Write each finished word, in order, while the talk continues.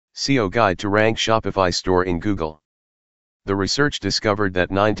SEO Guide to Rank Shopify Store in Google. The research discovered that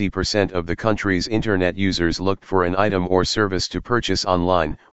 90% of the country's internet users looked for an item or service to purchase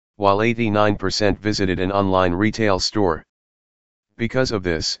online, while 89% visited an online retail store. Because of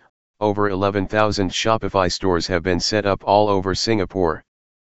this, over 11,000 Shopify stores have been set up all over Singapore.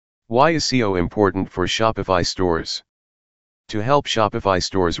 Why is SEO important for Shopify stores? To help Shopify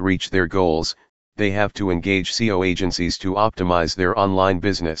stores reach their goals, they have to engage SEO agencies to optimize their online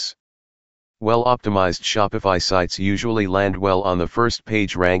business. Well-optimized Shopify sites usually land well on the first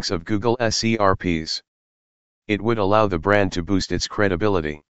page ranks of Google SERPs. It would allow the brand to boost its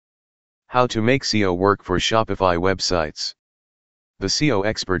credibility. How to make SEO work for Shopify websites. The SEO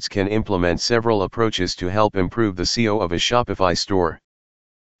experts can implement several approaches to help improve the SEO of a Shopify store.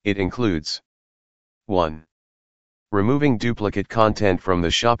 It includes 1. Removing duplicate content from the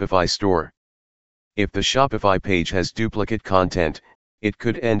Shopify store. If the Shopify page has duplicate content, it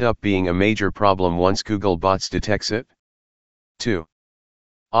could end up being a major problem once Google bots detects it. 2.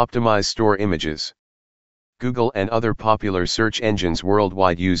 Optimize store images. Google and other popular search engines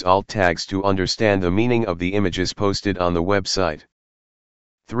worldwide use alt tags to understand the meaning of the images posted on the website.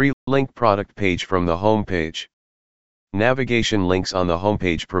 3. Link product page from the home page. Navigation links on the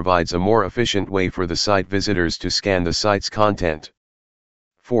homepage provides a more efficient way for the site visitors to scan the site's content.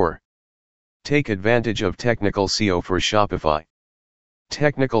 4. Take advantage of technical SEO for Shopify.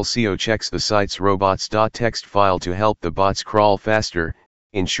 Technical SEO checks the site's robots.txt file to help the bots crawl faster,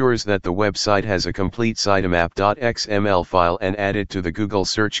 ensures that the website has a complete sitemap.xml file and add it to the Google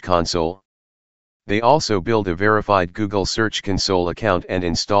Search Console. They also build a verified Google Search Console account and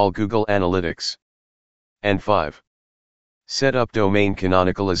install Google Analytics. And 5. Set up domain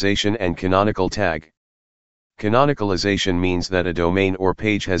canonicalization and canonical tag. Canonicalization means that a domain or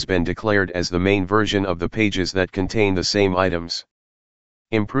page has been declared as the main version of the pages that contain the same items.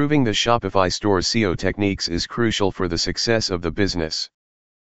 Improving the Shopify store's SEO techniques is crucial for the success of the business.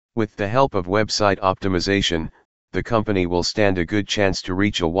 With the help of website optimization, the company will stand a good chance to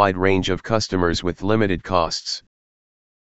reach a wide range of customers with limited costs.